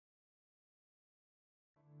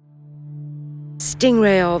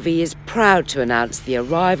Stingray RV is proud to announce the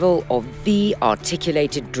arrival of the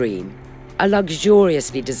Articulated Dream, a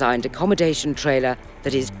luxuriously designed accommodation trailer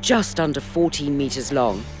that is just under 14 meters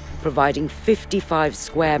long, providing 55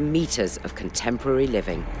 square meters of contemporary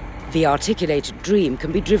living. The Articulated Dream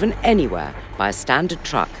can be driven anywhere by a standard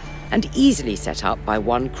truck and easily set up by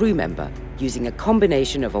one crew member using a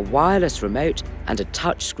combination of a wireless remote and a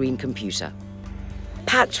touchscreen computer.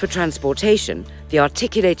 Packed for transportation, the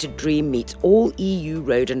Articulated Dream meets all EU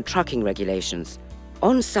road and trucking regulations.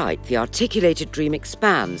 On site, the Articulated Dream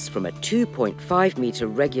expands from a 2.5-metre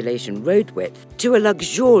regulation road width to a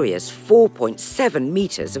luxurious 4.7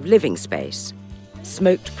 metres of living space.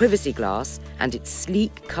 Smoked privacy glass and its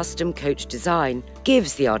sleek custom coach design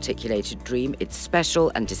gives the Articulated Dream its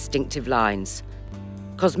special and distinctive lines.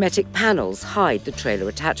 Cosmetic panels hide the trailer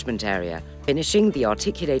attachment area, finishing the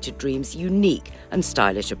Articulated Dream's unique and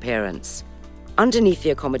stylish appearance. Underneath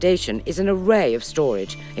the accommodation is an array of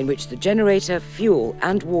storage in which the generator, fuel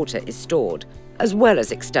and water is stored, as well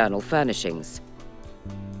as external furnishings.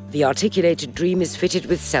 The Articulated Dream is fitted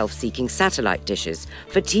with self-seeking satellite dishes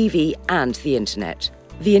for TV and the internet.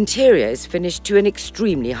 The interior is finished to an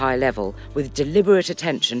extremely high level with deliberate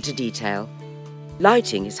attention to detail.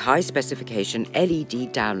 Lighting is high-specification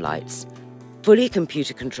LED downlights. Fully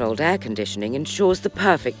computer-controlled air conditioning ensures the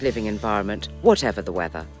perfect living environment, whatever the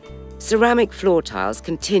weather. Ceramic floor tiles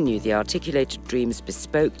continue the Articulated Dream's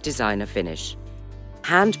bespoke designer finish.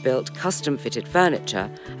 Hand-built, custom-fitted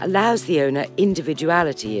furniture allows the owner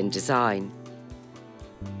individuality in design.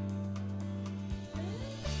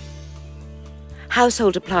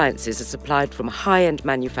 Household appliances are supplied from high-end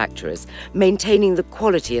manufacturers, maintaining the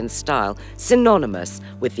quality and style synonymous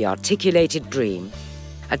with the Articulated Dream.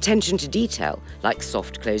 Attention to detail, like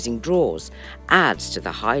soft closing drawers, adds to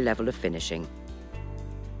the high level of finishing.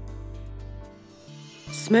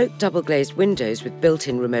 Smoked double-glazed windows with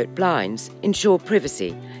built-in remote blinds ensure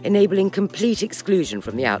privacy, enabling complete exclusion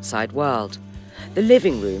from the outside world. The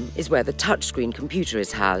living room is where the touchscreen computer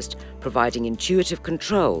is housed, providing intuitive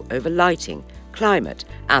control over lighting, climate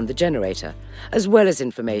and the generator, as well as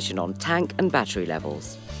information on tank and battery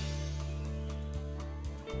levels.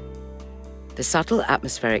 The subtle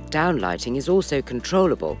atmospheric downlighting is also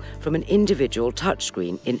controllable from an individual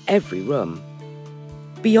touchscreen in every room.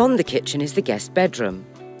 Beyond the kitchen is the guest bedroom.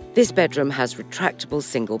 This bedroom has retractable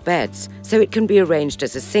single beds, so it can be arranged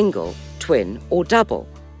as a single, twin or double.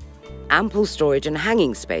 Ample storage and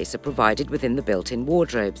hanging space are provided within the built-in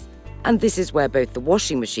wardrobes, and this is where both the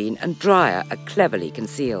washing machine and dryer are cleverly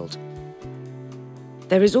concealed.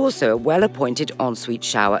 There is also a well-appointed ensuite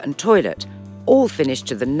shower and toilet, all finished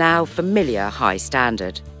to the now familiar high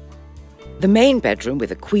standard. The main bedroom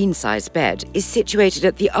with a queen-size bed is situated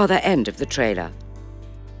at the other end of the trailer.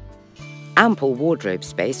 Ample wardrobe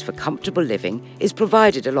space for comfortable living is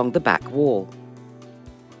provided along the back wall.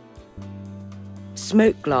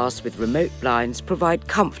 Smoked glass with remote blinds provide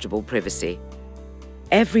comfortable privacy.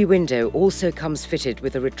 Every window also comes fitted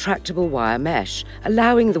with a retractable wire mesh,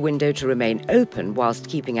 allowing the window to remain open whilst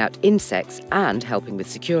keeping out insects and helping with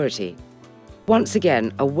security. Once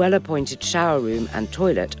again, a well-appointed shower room and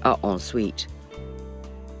toilet are en suite.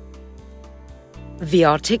 The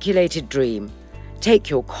Articulated Dream. Take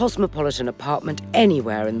your cosmopolitan apartment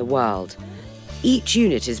anywhere in the world. Each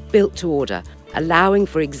unit is built to order, allowing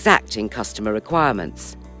for exacting customer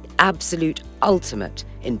requirements. Absolute ultimate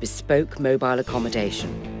in bespoke mobile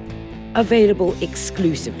accommodation. Available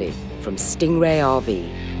exclusively from Stingray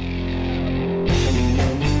RV.